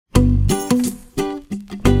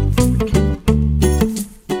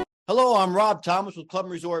Hello, I'm Rob Thomas with Club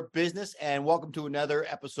and Resort Business, and welcome to another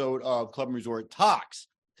episode of Club and Resort Talks.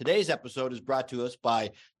 Today's episode is brought to us by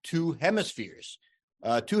Two Hemispheres.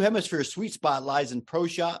 Two Hemispheres' sweet spot lies in pro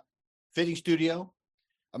shop, fitting studio,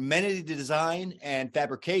 amenity design, and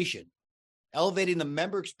fabrication, elevating the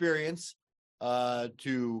member experience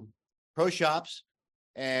to pro shops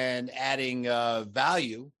and adding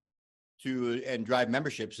value to and drive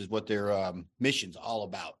memberships is what their mission's all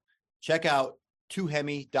about. Check out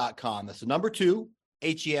twohemi.com. That's the number 2,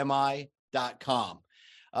 HEMI.com.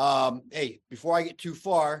 Hey, before I get too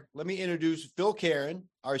far, let me introduce Phil Keren,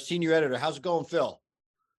 our senior editor. How's it going, Phil?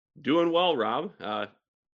 Doing well, Rob.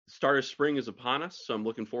 Start of spring is upon us, so I'm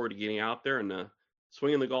looking forward to getting out there and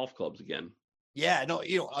swinging the golf clubs again. Yeah, no,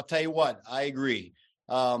 I'll tell you what, I agree.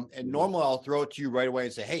 And normally I'll throw it to you right away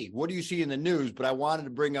and say, hey, what do you see in the news? But I wanted to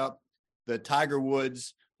bring up the Tiger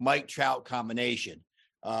Woods, Mike Trout combination.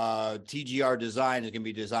 TGR Design is going to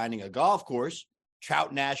be designing a golf course,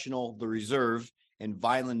 Trout National, the Reserve in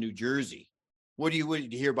Vineland, New Jersey. What do you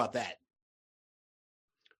hear about that?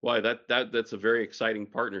 Well, that's a very exciting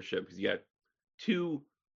partnership because you got two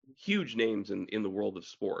huge names in the world of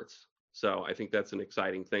sports. So I think that's an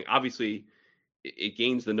exciting thing. Obviously, it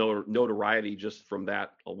gains the notoriety just from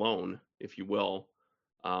that alone, if you will.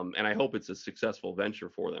 And I hope it's a successful venture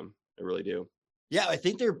for them. I really do. Yeah, I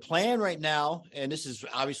think their plan right now, and this is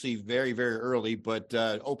obviously very, very early, but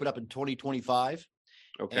open up in 2025.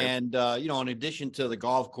 Okay. And, in addition to the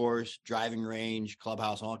golf course, driving range,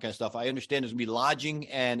 clubhouse, all that kind of stuff, I understand there's going to be lodging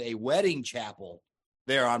and a wedding chapel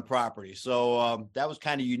there on property. So that was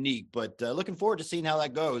kind of unique, but looking forward to seeing how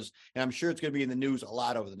that goes. And I'm sure it's going to be in the news a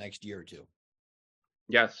lot over the next year or two.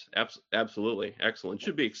 Yes, absolutely. Excellent.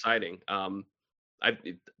 Should be exciting.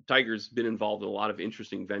 Tiger's been involved in a lot of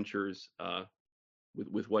interesting ventures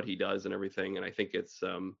with what he does and everything, and I think it's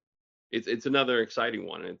another exciting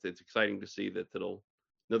one. And it's exciting to see that it'll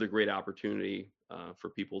another great opportunity for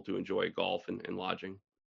people to enjoy golf and lodging.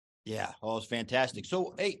 Yeah, it's fantastic.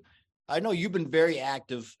 So, hey, I know you've been very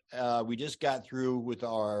active. We just got through with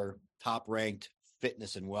our top-ranked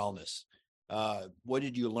fitness and wellness. What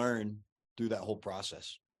did you learn through that whole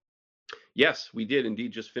process? Yes, we did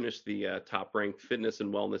indeed just finish the top-ranked fitness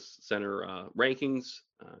and wellness center rankings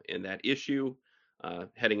in that issue.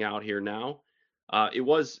 Heading out here now. It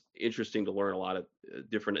was interesting to learn a lot of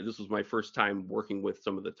different. This was my first time working with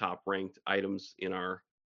some of the top ranked items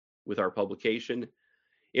with our publication.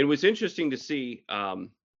 It was interesting to see,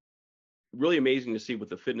 really amazing to see with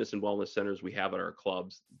the fitness and wellness centers we have at our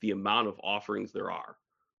clubs, the amount of offerings there are.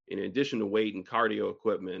 In addition to weight and cardio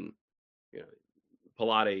equipment,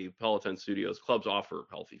 Peloton studios, clubs offer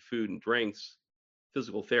healthy food and drinks,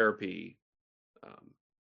 physical therapy,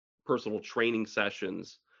 personal training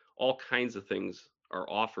sessions, all kinds of things are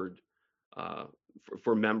offered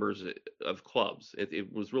for members of clubs.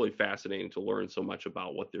 It was really fascinating to learn so much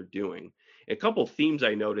about what they're doing. A couple of themes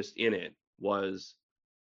I noticed in it was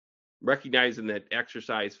recognizing that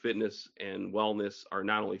exercise, fitness, and wellness are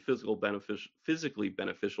not only physically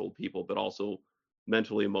beneficial to people, but also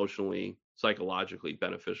mentally, emotionally, psychologically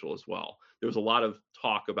beneficial as well. There was a lot of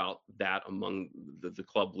talk about that among the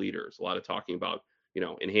club leaders, a lot of talking about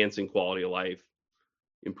enhancing quality of life,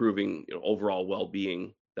 improving overall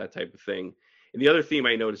well-being, that type of thing. And the other theme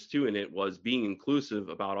I noticed too in it was being inclusive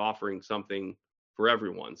about offering something for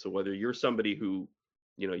everyone. So whether you're somebody who,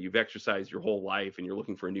 you've exercised your whole life and you're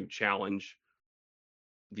looking for a new challenge,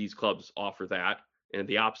 these clubs offer that. And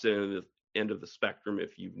the opposite end of the spectrum,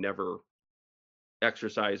 if you've never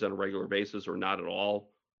exercised on a regular basis or not at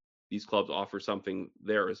all, these clubs offer something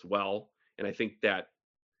there as well. And I think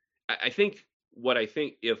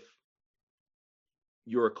if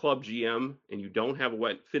you're a club GM and you don't have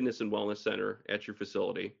a fitness and wellness center at your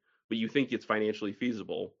facility, but you think it's financially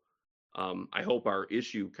feasible, I hope our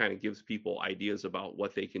issue kind of gives people ideas about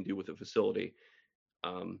what they can do with a facility.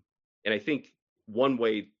 And I think one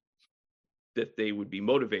way that they would be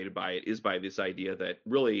motivated by it is by this idea that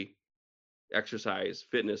really exercise,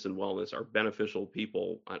 fitness, and wellness are beneficial to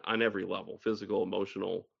people on every level: physical,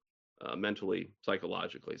 emotional, mentally,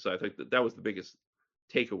 psychologically. So I think that was the biggest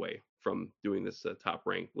takeaway from doing this top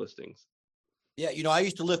ranked listings. Yeah, I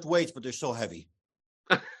used to lift weights, but they're so heavy.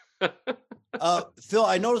 Phil,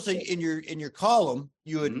 I noticed in your column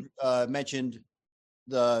you had mentioned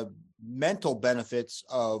the mental benefits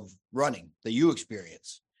of running that you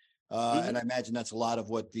experience, and I imagine that's a lot of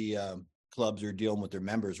what the clubs are dealing with their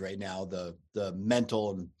members right now: the mental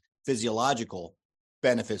and physiological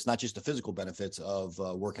benefits, not just the physical benefits of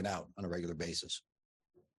working out on a regular basis.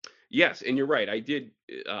 Yes, and you're right. I did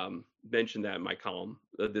mention that in my column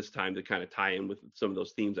this time to kind of tie in with some of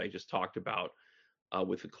those themes I just talked about.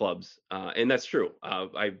 with the clubs, and that's true.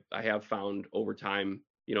 I have found over time,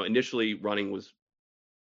 initially running was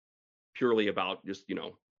purely about just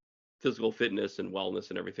physical fitness and wellness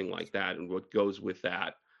and everything like that, and what goes with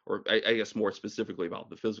that, or I guess more specifically about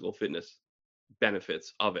the physical fitness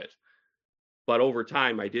benefits of it. But over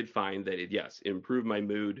time, I did find that yes, improved my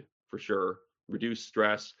mood for sure, reduced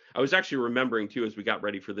stress. I was actually remembering too, as we got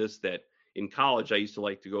ready for this, that in college, I used to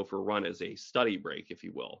like to go for a run as a study break, if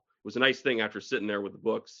you will. It was a nice thing after sitting there with the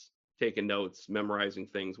books, taking notes, memorizing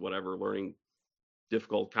things, whatever, learning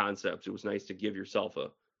difficult concepts. It was nice to give yourself a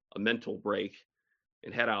mental break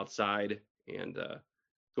and head outside and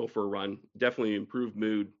go for a run. Definitely improved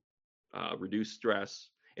mood, reduce stress.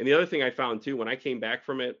 And the other thing I found too, when I came back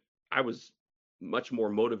from it, I was much more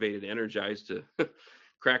motivated, energized to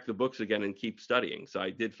crack the books again and keep studying. So I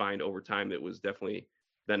did find over time it was definitely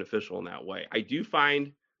beneficial in that way. I do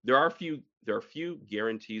find there are few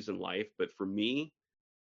guarantees in life, but for me,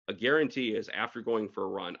 a guarantee is after going for a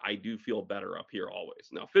run, I do feel better up here always.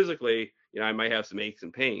 Now, physically, I might have some aches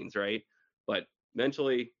and pains, right? But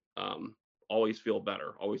mentally, always feel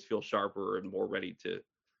better, always feel sharper and more ready to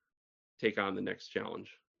take on the next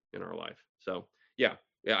challenge in our life. So, yeah,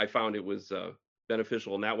 I found it was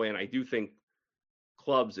beneficial in that way. And I do think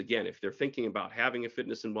clubs, again, if they're thinking about having a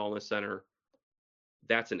fitness and wellness center,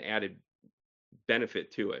 that's an added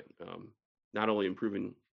benefit to it. Not only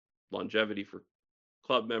improving longevity for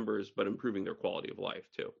club members, but improving their quality of life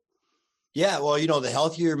too. Yeah, well, the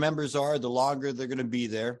healthier members are, the longer they're going to be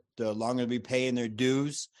there, the longer they'll be paying their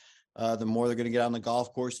dues, the more they're going to get on the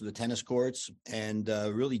golf course or the tennis courts and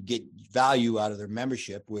really get value out of their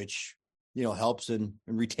membership, which, helps in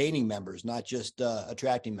retaining members, not just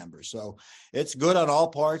attracting members. So it's good on all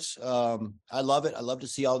parts. I love it. I love to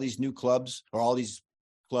see all these new clubs or all these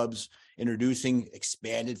clubs introducing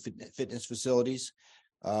expanded fitness facilities.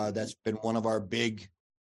 That's been one of our big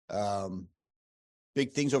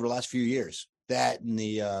things over the last few years. That and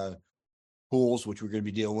the pools, which we're going to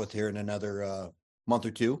be dealing with here in another month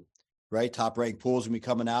or two, right? Top ranked pools will be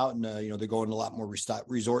coming out, and they're going to a lot more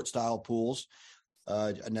resort style pools.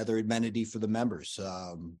 Another amenity for the members,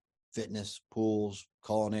 fitness, pools,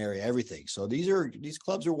 culinary, everything. So these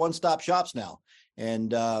clubs are one stop shops now,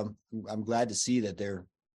 and I'm glad to see that they're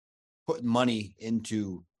putting money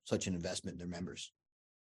into such an investment in their members.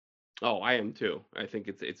 Oh, I am too. I think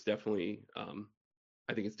it's definitely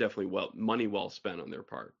money well spent on their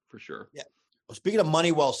part for sure. Yeah. Well, speaking of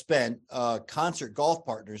money well spent, Concert Golf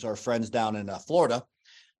Partners, our friends down in Florida,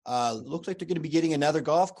 looks like they're going to be getting another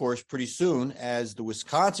golf course pretty soon, as the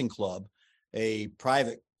Wisconsin Club, a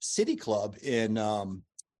private city club in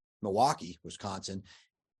Milwaukee, Wisconsin.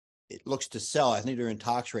 It looks to sell. I think they're in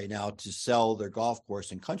talks right now to sell their golf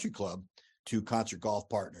course and country club to Concert Golf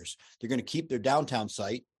Partners. They're going to keep their downtown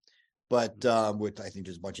site, but with, I think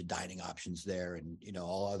there's a bunch of dining options there and,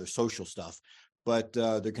 all other social stuff, but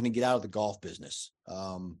they're going to get out of the golf business.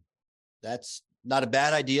 That's not a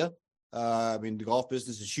bad idea. I mean, the golf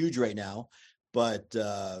business is huge right now, but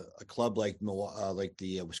a club like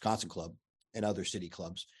the Wisconsin Club and other city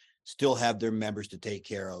clubs still have their members to take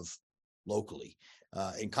care of locally.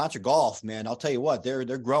 In Concert Golf, man, I'll tell you what,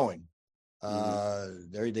 they're growing.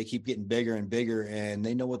 They keep getting bigger and bigger, and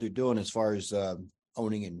they know what they're doing as far as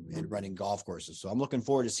owning and running golf courses. So I'm looking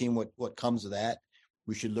forward to seeing what comes of that.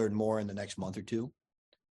 We should learn more in the next month or two.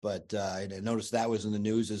 But I noticed that was in the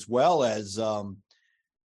news, as well as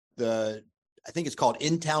I think it's called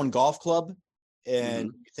In Town Golf Club. And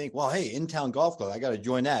you think, well, hey, In Town Golf Club, I got to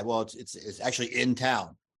join that. Well, it's actually in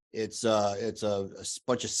town. It's a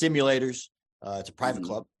bunch of simulators. It's a private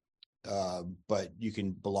club, but you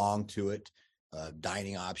can belong to it.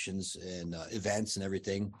 Dining options and events and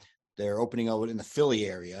everything. They're opening out in the Philly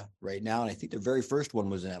area right now, and I think their very first one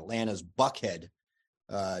was in Atlanta's Buckhead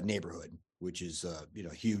neighborhood, which is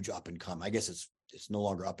huge up and coming. I guess it's no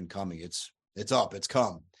longer up and coming. It's up. It's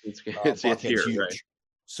come. It's here, huge. right?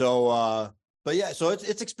 So, but yeah, so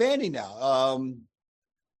it's expanding now.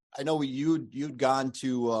 I know you'd gone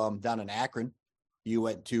to down in Akron. You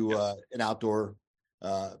went to an outdoor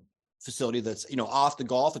facility that's off the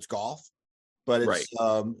golf. It's golf, but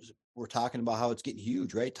it's we're talking about how it's getting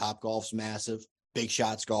huge, right? Top Golf's massive. Big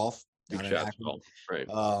Shots Golf. Big Shots Golf, right?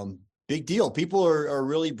 Big deal. People are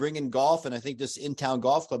really bringing golf, and I think this in-town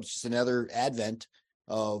golf club is just another advent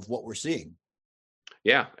of what we're seeing.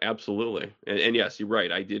 Yeah, absolutely. And yes, you're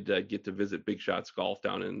right. I did get to visit Big Shots Golf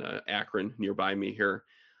down in Akron, nearby me here,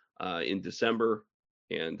 in December,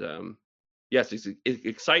 and yes, it's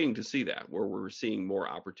exciting to see that, where we're seeing more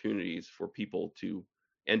opportunities for people to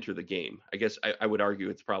enter the game. I guess I would argue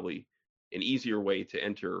it's probably an easier way to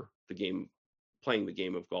enter the game, playing the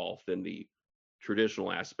game of golf, than the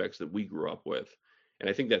traditional aspects that we grew up with. And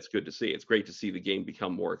I think that's good to see. It's great to see the game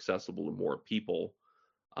become more accessible to more people.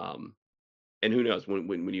 Um, and who knows,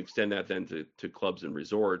 when you extend that then to clubs and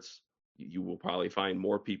resorts, you will probably find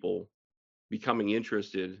more people becoming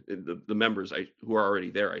interested, the members who are already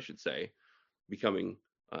there, I should say, becoming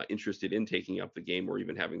interested in taking up the game, or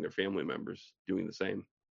even having their family members doing the same.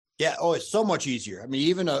 Yeah. Oh, it's so much easier. I mean,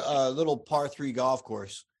 even a little par 3 golf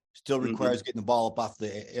course still Hmm. requires getting the ball up off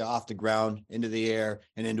the ground into the air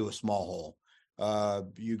and into a small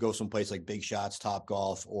hole. You go someplace like Big Shots, Top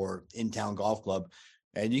Golf, or In Town Golf Club,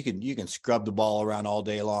 and you can scrub the ball around all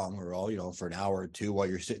day long, or all for an hour or two while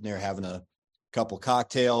you're sitting there having a couple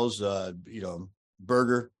cocktails,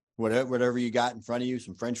 burger, whatever you got in front of you,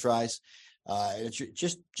 some French fries. It's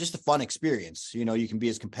just a fun experience. You can be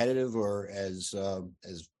as competitive or as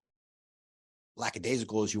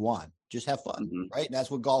lackadaisical as you want. Just have fun, Hmm. right? And that's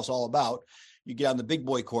what golf's all about. You get on the big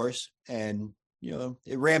boy course, and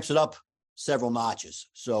it ramps it up several notches.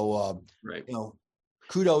 So, Right.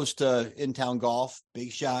 kudos to In Town Golf,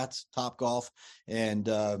 Big Shots, Top Golf, and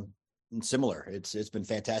similar. It's been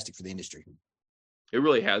fantastic for the industry. It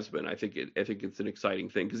really has been. I think it's an exciting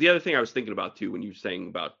thing, because the other thing I was thinking about too, when you're saying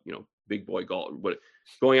about big boy golf, what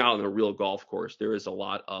going out on a real golf course, there is a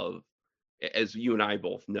lot of, as you and I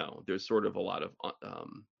both know, there's sort of a lot of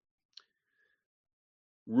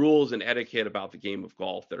rules and etiquette about the game of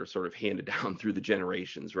golf that are sort of handed down through the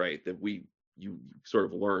generations, right? That you sort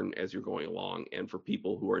of learn as you're going along. And for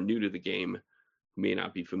people who are new to the game, who may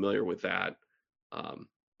not be familiar with that, um,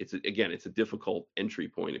 it's a difficult entry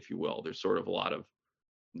point, if you will. There's sort of a lot of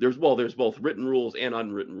there's both written rules and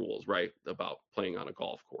unwritten rules, right, about playing on a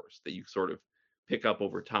golf course that you sort of pick up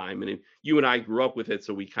over time. And you and I grew up with it,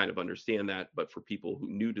 so we kind of understand that. But for people who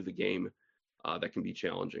new to the game, that can be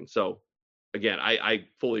challenging. So again, I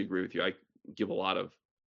fully agree with you. I give a lot of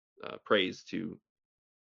praise to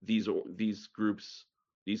these groups,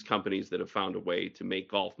 these companies that have found a way to make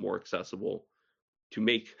golf more accessible, to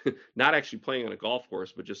make not actually playing on a golf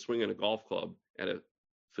course, but just swinging a golf club at a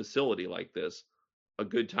facility like this a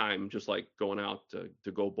good time, just like going out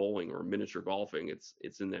to go bowling or miniature golfing.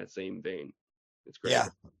 It's in that same vein. It's great. Yeah,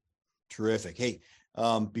 terrific. Hey,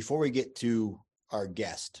 before we get to our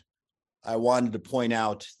guest, I wanted to point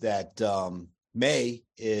out that May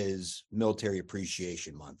is Military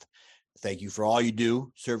Appreciation Month. Thank you for all you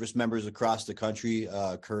do, service members across the country,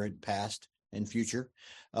 current, past, and future.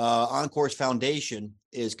 Encore's Foundation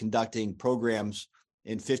is conducting programs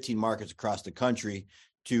in 15 markets across the country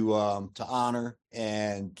to honor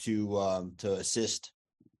and to assist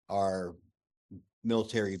our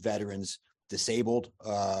military veterans disabled.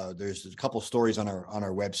 There's a couple stories on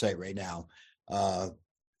our website right now.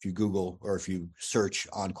 If you Google or if you search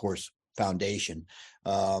Encore's Foundation,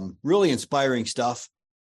 really inspiring stuff.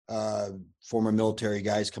 Former military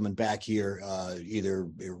guys coming back here, either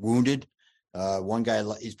wounded. One guy,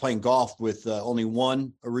 he's playing golf with only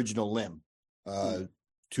one original limb, Mm.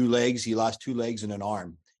 2 legs. He lost 2 legs and an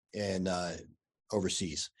arm in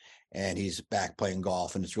overseas, and he's back playing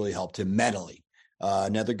golf, and it's really helped him mentally.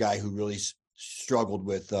 Another guy who really struggled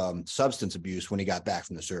with substance abuse when he got back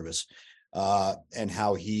from the service, and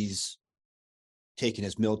how he's taken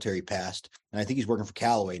his military past, and I think he's working for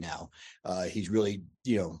Callaway now. He's really,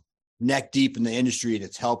 neck deep in the industry, and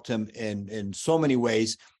it's helped him in so many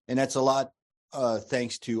ways. And that's a lot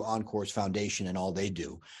thanks to Encore's Foundation and all they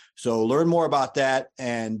do. So learn more about that.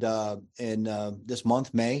 And in this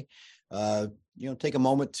month, May, take a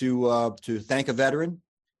moment to thank a veteran.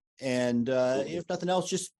 And if nothing else,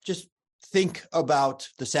 just think about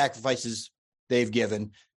the sacrifices they've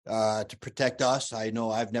given to protect us. I know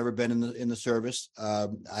I've never been in the service.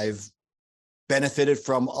 I've benefited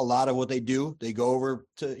from a lot of what they do. They go over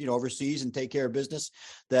to overseas and take care of business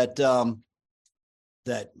that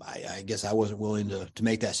I guess I wasn't willing to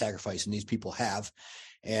make that sacrifice, and these people have.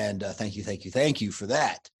 And thank you for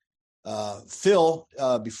that. Phil,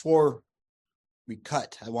 before we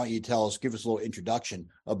cut, I want you to give us a little introduction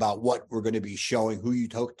about what we're going to be showing, who you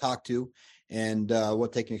talk to, and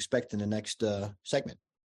what they can expect in the next segment.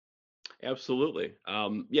 Absolutely.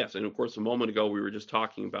 Yes, and of course, a moment ago we were just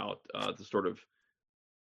talking about the sort of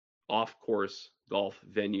off-course golf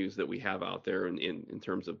venues that we have out there, in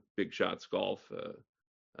terms of Big Shots Golf,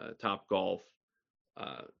 Top Golf,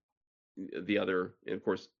 uh, the other, and of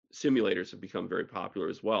course, simulators have become very popular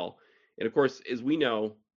as well. And of course, as we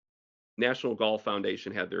know, National Golf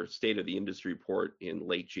Foundation had their State of the Industry report in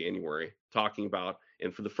late January, talking about,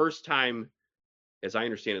 and for the first time, as I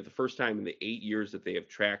understand it, the first time in the 8 years that they have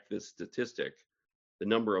tracked this statistic, the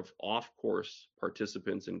number of off-course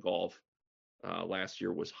participants in golf last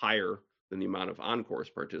year was higher than the amount of on-course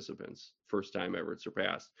participants. First time ever it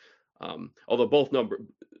surpassed. Although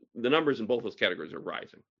the numbers in both those categories are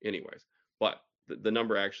rising anyways, but the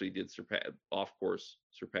number actually did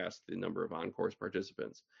surpass the number of on-course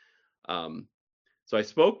participants. So I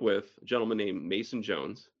spoke with a gentleman named Mason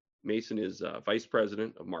Jones. Mason is vice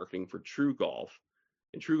president of marketing for TruGolf,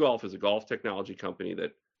 and TruGolf is a golf technology company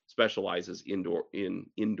that specializes in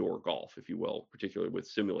indoor golf, if you will, particularly with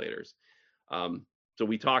simulators. So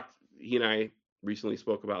he and I recently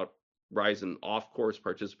spoke about rise in off-course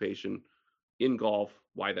participation in golf,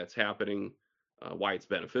 why that's happening, why it's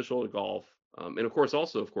beneficial to golf, and of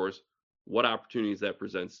course, what opportunities that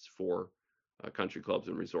presents for country clubs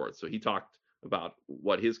and resorts. So he talked about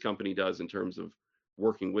what his company does in terms of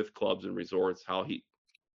working with clubs and resorts, how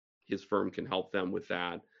his firm can help them with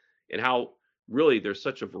that, and how really there's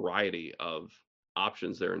such a variety of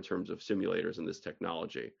options there in terms of simulators and this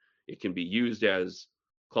technology. It can be used as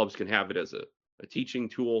clubs can have it as a teaching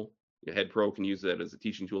tool. Head Pro can use that as a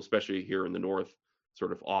teaching tool, especially here in the North,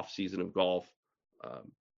 sort of off season of golf.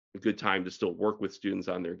 A good time to still work with students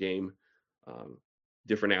on their game,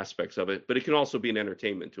 different aspects of it. But it can also be an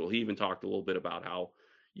entertainment tool. He even talked a little bit about how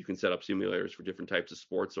you can set up simulators for different types of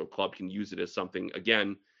sports. So a club can use it as something,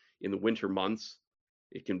 again, in the winter months.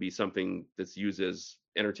 It can be something that's used as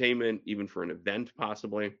entertainment, even for an event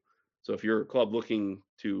possibly. So if you're a club looking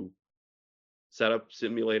to set up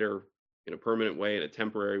simulator in a permanent way, in a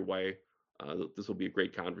temporary way, this will be a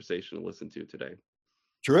great conversation to listen to today.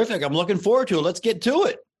 Terrific. I'm looking forward to it. Let's get to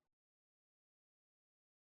it.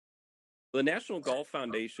 The National Golf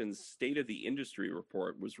Foundation's State of the Industry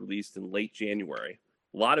report was released in late January.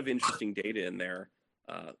 A lot of interesting data in there.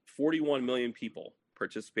 41 million people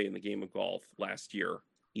participated in the game of golf last year,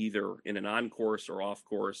 either in an on-course or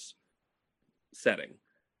off-course setting.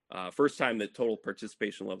 First time that total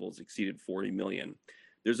participation levels exceeded 40 million.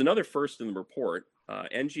 There's another first in the report.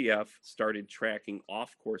 NGF started tracking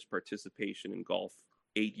off-course participation in golf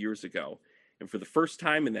 8 years ago. And for the first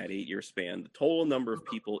time in that 8-year span, the total number of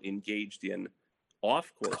people engaged in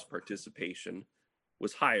off-course participation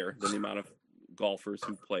was higher than the amount of golfers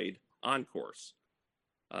who played on-course.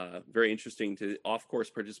 Very interesting.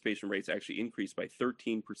 Off-course participation rates actually increased by 13%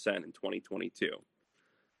 in 2022.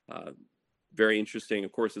 Very interesting.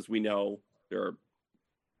 Of course, as we know, there are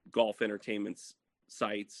golf entertainment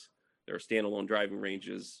sites, there are standalone driving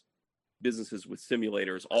ranges, businesses with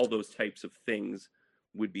simulators, all those types of things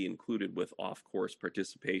would be included with off-course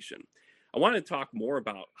participation. I want to talk more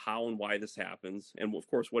about how and why this happens, and of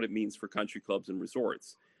course, what it means for country clubs and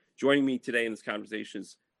resorts. Joining me today in this conversation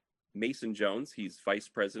is Mason Jones. He's Vice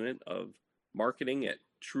President of Marketing at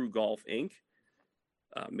TruGolf, Inc.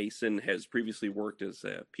 Mason has previously worked as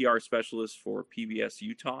a PR specialist for PBS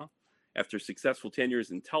Utah. After successful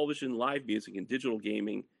tenures in television, live music, and digital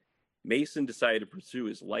gaming, Mason decided to pursue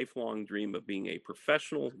his lifelong dream of being a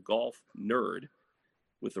professional golf nerd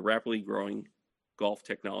with the rapidly growing golf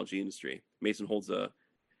technology industry. Mason holds a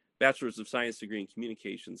Bachelor's of Science degree in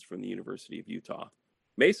Communications from the University of Utah.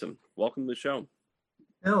 Mason, welcome to the show.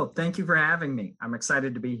 Bill, thank you for having me. I'm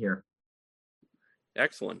excited to be here.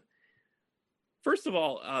 Excellent. First of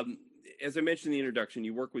all, as I mentioned in the introduction,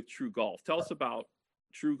 you work with TruGolf. Tell us about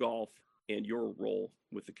TruGolf and your role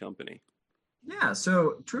with the company. Yeah,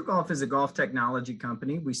 so TruGolf is a golf technology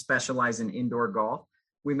company. We specialize in indoor golf.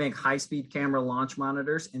 We make high-speed camera launch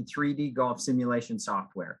monitors and 3D golf simulation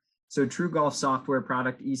software. So TruGolf software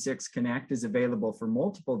product E6 Connect is available for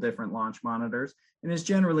multiple different launch monitors and is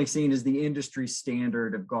generally seen as the industry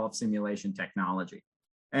standard of golf simulation technology.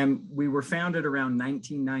 And we were founded around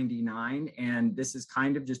 1999, and this has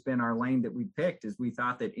kind of just been our lane that we picked, as we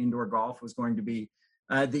thought that indoor golf was going to be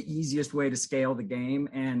the easiest way to scale the game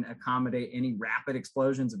and accommodate any rapid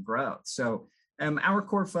explosions of growth. So our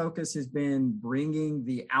core focus has been bringing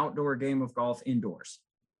the outdoor game of golf indoors.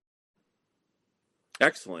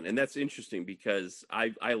 Excellent. And that's interesting because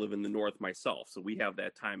I live in the North myself. So we have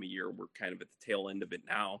that time of year. We're kind of at the tail end of it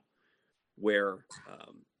now where,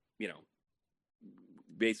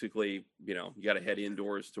 basically, you got to head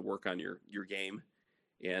indoors to work on your game.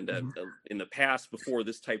 And in the past, before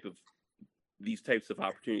these types of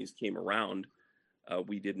opportunities came around,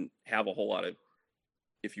 we didn't have a whole lot of,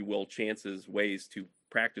 if you will, ways to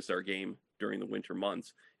practice our game during the winter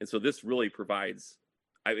months. And so this really provides,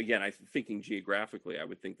 I'm thinking geographically, I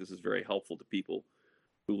would think this is very helpful to people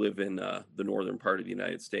who live in the northern part of the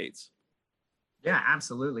United States. Yeah,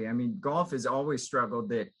 absolutely. I mean, golf has always struggled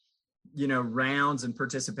that, rounds and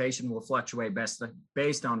participation will fluctuate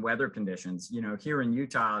based on weather conditions. Here in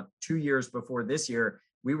Utah, 2 years before this year,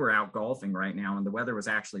 we were out golfing right now and the weather was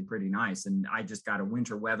actually pretty nice. And I just got a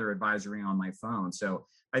winter weather advisory on my phone. So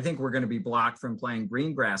I think we're going to be blocked from playing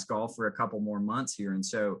green grass golf for a couple more months here. And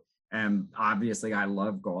so obviously I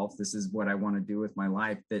love golf. This is what I want to do with my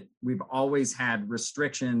life, that we've always had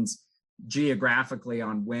restrictions geographically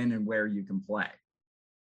on when and where you can play.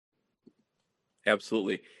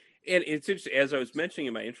 Absolutely. And it's interesting, as I was mentioning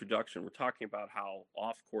in my introduction, we're talking about how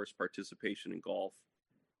off-course participation in golf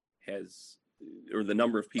has, or the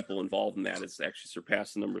number of people involved in that has actually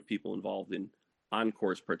surpassed the number of people involved in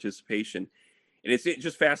on-course participation. And it's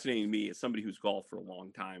just fascinating to me as somebody who's golfed for a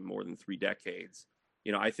long time, more than 3 decades.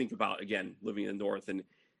 I think about, again, living in the North, and,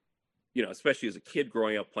 especially as a kid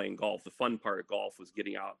growing up playing golf, the fun part of golf was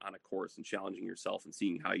getting out on a course and challenging yourself and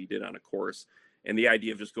seeing how you did on a course. And the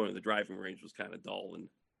idea of just going to the driving range was kind of dull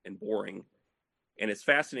and boring. And it's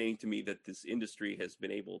fascinating to me that this industry has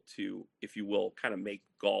been able to, if you will, kind of make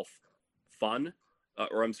golf fun,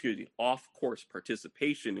 off-course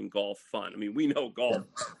participation in golf fun. I mean, we know golf,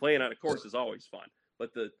 playing on a course is always fun,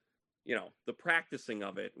 but the practicing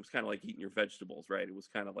of it was kind of like eating your vegetables, right? It was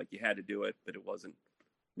kind of like you had to do it, but it wasn't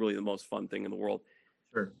really the most fun thing in the world.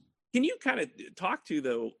 Sure. Can you kind of talk to,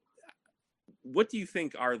 though, what do you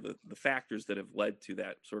think are the factors that have led to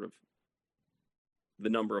that sort of the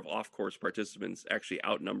number of off-course participants actually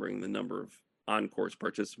outnumbering the number of on-course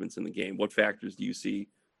participants in the game? What factors do you see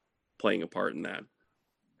playing a part in that?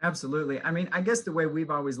 Absolutely. I mean, I guess the way we've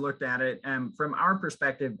always looked at it, from our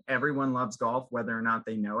perspective, everyone loves golf, whether or not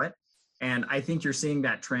they know it. And I think you're seeing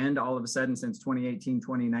that trend all of a sudden since 2018,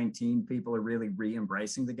 2019, people are really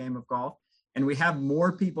re-embracing the game of golf. And we have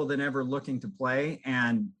more people than ever looking to play.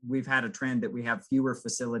 And we've had a trend that we have fewer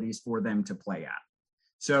facilities for them to play at.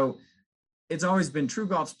 So it's always been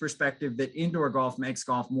TruGolf's perspective that indoor golf makes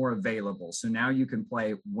golf more available. So now you can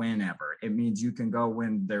play whenever. It means you can go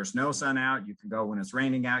when there's no sun out, you can go when it's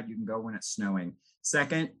raining out, you can go when it's snowing.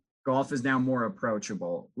 Second, golf is now more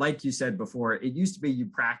approachable. Like you said before, it used to be you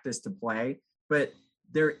practice to play, but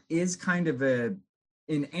there is kind of an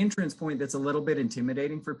entrance point that's a little bit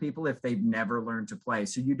intimidating for people if they've never learned to play.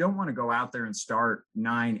 So you don't want to go out there and start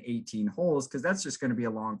 9, 18 holes, because that's just going to be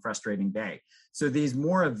a long, frustrating day. So these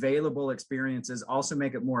more available experiences also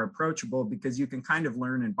make it more approachable because you can kind of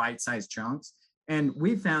learn in bite-sized chunks. And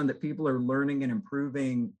we found that people are learning and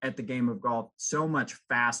improving at the game of golf so much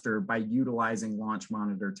faster by utilizing launch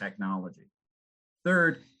monitor technology.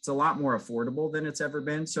 Third, it's a lot more affordable than it's ever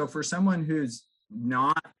been. So for someone who's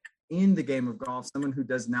not in the game of golf, someone who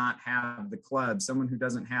does not have the club, someone who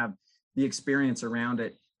doesn't have the experience around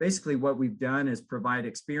it, basically what we've done is provide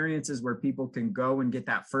experiences where people can go and get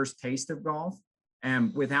that first taste of golf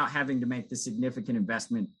and without having to make the significant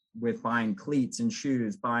investment with buying cleats and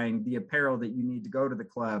shoes, buying the apparel that you need to go to the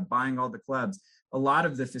club, buying all the clubs. A lot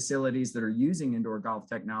of the facilities that are using indoor golf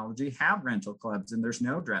technology have rental clubs and there's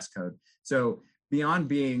no dress code. So beyond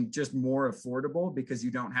being just more affordable because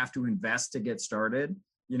you don't have to invest to get started,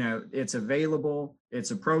 it's available,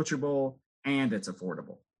 it's approachable, and it's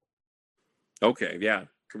affordable. Okay, yeah, it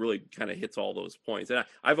really kind of hits all those points. And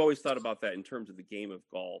I've always thought about that in terms of the game of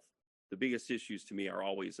golf. The biggest issues to me are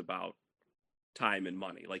always about time and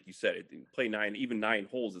money. Like you said, play 9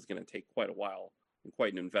 holes is going to take quite a while and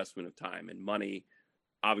quite an investment of time and money.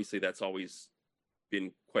 Obviously, that's always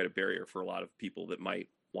been quite a barrier for a lot of people that might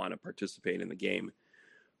want to participate in the game.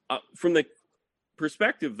 From the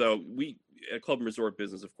perspective, though, we at Club and Resort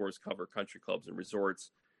Business, of course, cover country clubs and resorts.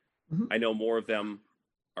 Mm-hmm. I know more of them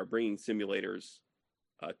are bringing simulators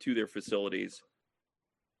to their facilities.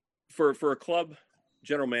 For a club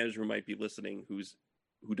general manager who might be listening,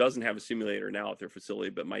 who doesn't have a simulator now at their facility,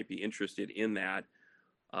 but might be interested in that,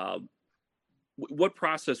 what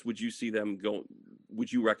process would you see them go?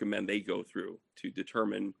 Would you recommend they go through to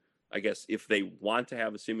determine, I guess, if they want to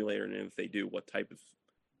have a simulator, and if they do, what type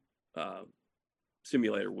of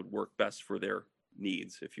simulator would work best for their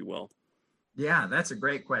needs, if you will? Yeah, that's a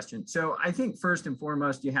great question. So I think first and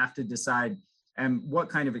foremost, you have to decide what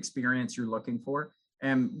kind of experience you're looking for.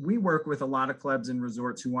 And we work with a lot of clubs and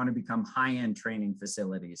resorts who want to become high-end training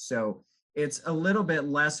facilities. So it's a little bit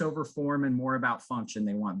less over form and more about function.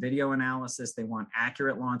 They want video analysis, they want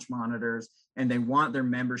accurate launch monitors, and they want their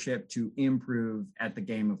membership to improve at the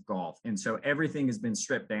game of golf. And so everything has been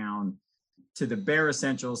stripped down to the bare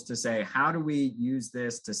essentials to say, how do we use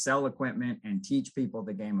this to sell equipment and teach people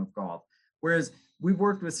the game of golf? Whereas we've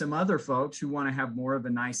worked with some other folks who want to have more of a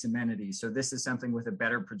nice amenity. So this is something with a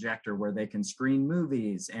better projector where they can screen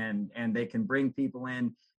movies and they can bring people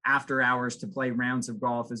in after hours to play rounds of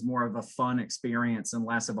golf as more of a fun experience and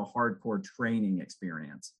less of a hardcore training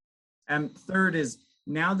experience. And third is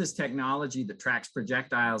now this technology that tracks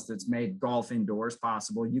projectiles that's made golf indoors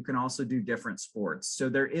possible, you can also do different sports. So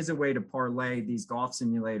there is a way to parlay these golf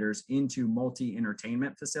simulators into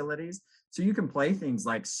multi-entertainment facilities. So you can play things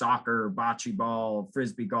like soccer, bocce ball,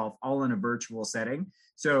 frisbee golf, all in a virtual setting.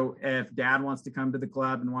 So if dad wants to come to the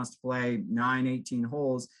club and wants to play 18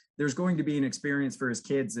 holes, there's going to be an experience for his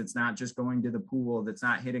kids that's not just going to the pool, that's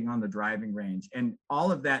not hitting on the driving range. And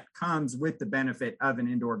all of that comes with the benefit of an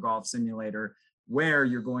indoor golf simulator, where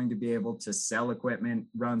you're going to be able to sell equipment,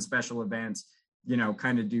 run special events,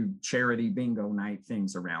 kind of do charity bingo night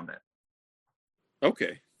things around it.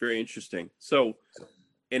 Okay, very interesting. So,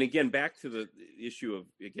 and again, back to the issue of,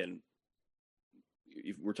 again,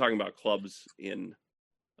 if we're talking about clubs in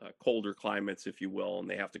colder climates, if you will, and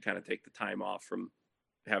they have to kind of take the time off from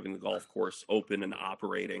having the golf course open and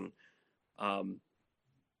operating. I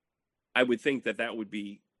would think that would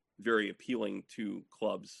be very appealing to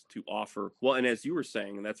clubs to offer. Well, and as you were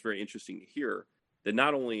saying, and that's very interesting to hear, that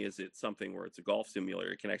not only is it something where it's a golf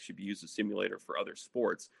simulator, it can actually be used as a simulator for other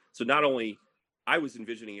sports. So not only, I was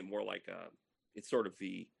envisioning it more like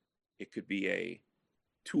it could be a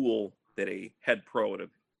tool that a head pro at a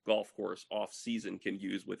golf course off season can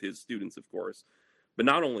use with his students, of course. But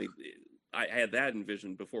not only, I had that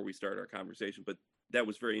envisioned before we started our conversation, but that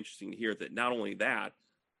was very interesting to hear that not only that,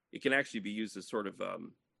 it can actually be used as sort of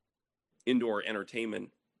indoor entertainment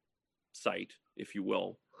site, if you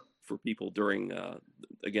will, for people during,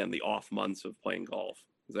 again, the off months of playing golf.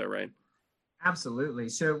 Is that right? Absolutely.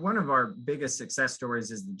 So one of our biggest success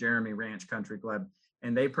stories is the Jeremy Ranch Country Club,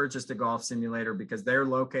 and they purchased a golf simulator because they're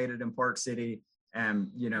located in Park City.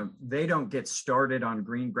 And, they don't get started on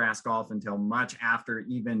green grass golf until much after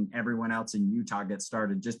even everyone else in Utah gets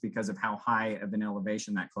started, just because of how high of an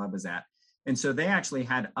elevation that club is at. And so they actually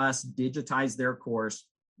had us digitize their course,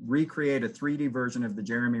 recreate a 3D version of the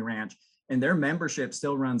Jeremy Ranch, and their membership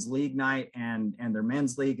still runs league night, and their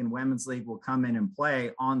men's league and women's league will come in and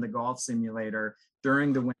play on the golf simulator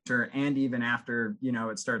during the winter, and even after,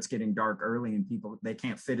 it starts getting dark early and they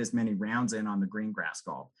can't fit as many rounds in on the green grass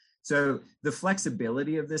golf. So the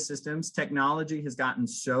flexibility of this systems, technology has gotten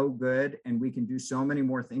so good, and we can do so many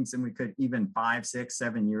more things than we could even 5, 6,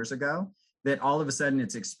 7 years ago, that all of a sudden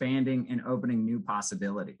it's expanding and opening new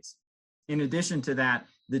possibilities. In addition to that,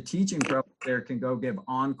 the teaching pro there can go give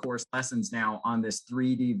on-course lessons now on this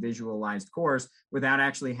 3D visualized course without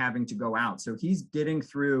actually having to go out. So he's getting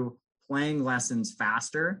through playing lessons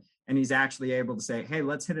faster, and he's actually able to say, hey,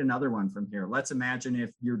 let's hit another one from here. Let's imagine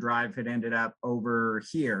if your drive had ended up over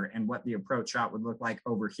here and what the approach shot would look like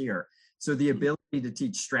over here. So the ability to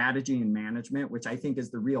teach strategy and management, which I think is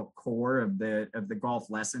the real core of the golf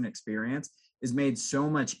lesson experience, is made so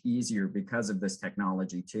much easier because of this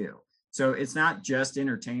technology too. So it's not just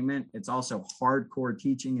entertainment, it's also hardcore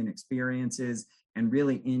teaching and experiences and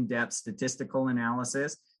really in-depth statistical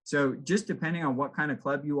analysis. So just depending on what kind of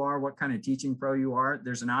club you are, what kind of teaching pro you are,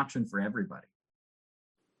 there's an option for everybody.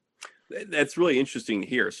 That's really interesting to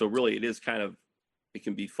hear. So really it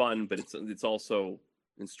can be fun, but it's also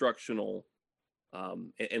instructional.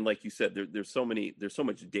 And like you said, there's so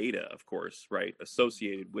much data, of course, right,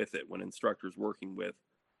 associated with it when instructors working with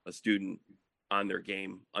a student on their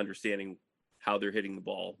game, understanding how they're hitting the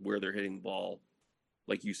ball, where they're hitting the ball,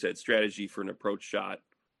 like you said, strategy for an approach shot,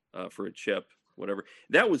 for a chip, whatever.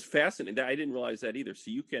 That was fascinating. I didn't realize that either. So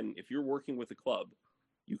you can, if you're working with a club,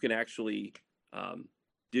 you can actually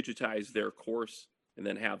digitize their course and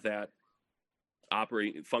then have that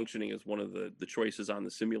functioning as one of the choices on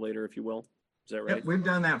the simulator, if you will. Is that right? Yep, we've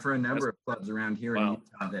done that for a number of clubs around here in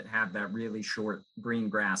Utah that have that really short green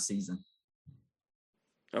grass season.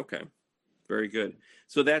 Okay, very good.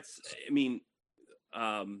 So that's,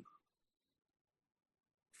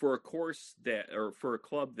 for a course or for a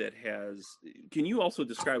club that has, can you also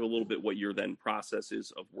describe a little bit what your then process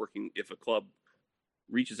is of working, if a club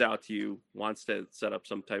reaches out to you, wants to set up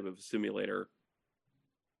some type of simulator,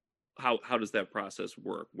 how does that process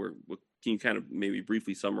work? Can you kind of maybe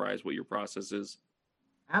briefly summarize what your process is?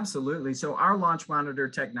 Absolutely. So our launch monitor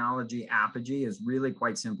technology, Apogee, is really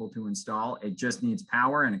quite simple to install. It just needs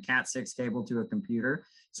power and a Cat6 cable to a computer.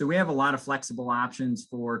 So we have a lot of flexible options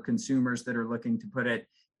for consumers that are looking to put it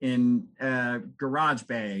in a garage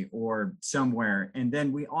bay or somewhere. And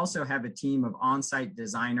then we also have a team of on-site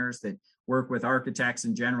designers that work with architects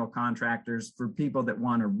and general contractors for people that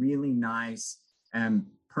want a really nice and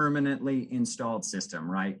permanently installed system,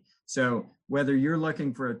 right? So whether you're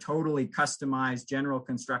looking for a totally customized general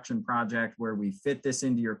construction project where we fit this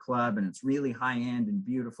into your club and it's really high end and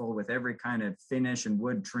beautiful with every kind of finish and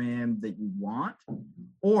wood trim that you want,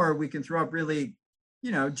 or we can throw up really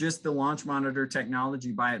just the launch monitor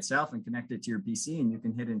technology by itself and connect it to your PC and you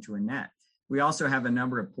can hit into a net. We also have a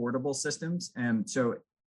number of portable systems. And so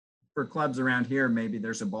for clubs around here, maybe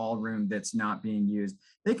there's a ballroom that's not being used.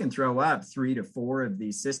 They can throw up 3 to 4 of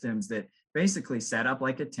these systems that basically set up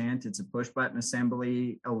like a tent. It's a push button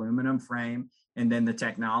assembly, aluminum frame, and then the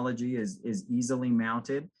technology is easily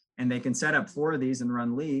mounted. And they can set up 4 of these and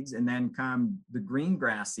run leagues. And then come the green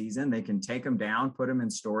grass season, they can take them down, put them in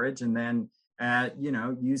storage, and then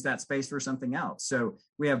use that space for something else. So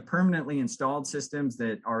we have permanently installed systems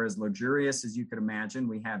that are as luxurious as you could imagine.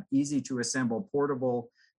 We have easy to assemble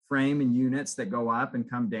portable frame and units that go up and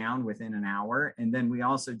come down within an hour. And then we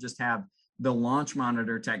also just have the launch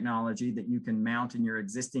monitor technology that you can mount in your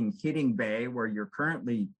existing hitting bay where you're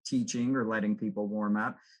currently teaching or letting people warm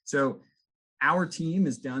up. So our team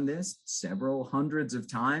has done this several hundreds of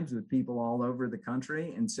times with people all over the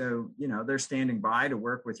country. And so, they're standing by to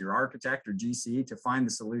work with your architect or GC to find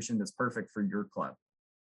the solution that's perfect for your club.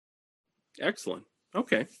 Excellent.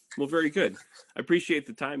 Okay. Well, very good. I appreciate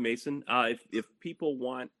the time, Mason. If people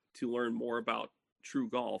want to learn more about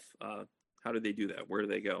TruGolf, how do they do that? Where do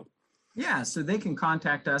they go? Yeah, so they can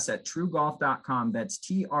contact us at TruGolf.com. That's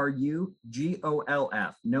TRUGOLF,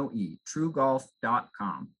 no E,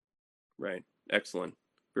 TruGolf.com. Right. Excellent.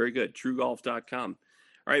 Very good. TruGolf.com.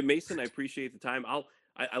 All right, Mason, I appreciate the time. I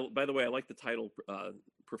by the way, I like the title,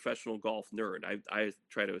 professional golf nerd. I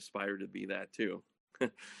try to aspire to be that too.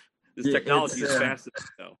 This technology is fascinating,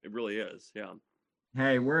 though. It really is. Yeah.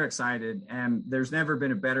 Hey, we're excited. And there's never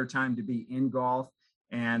been a better time to be in golf.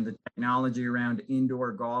 And the technology around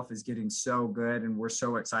indoor golf is getting so good. And we're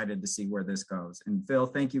so excited to see where this goes. And Phil,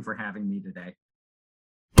 thank you for having me today.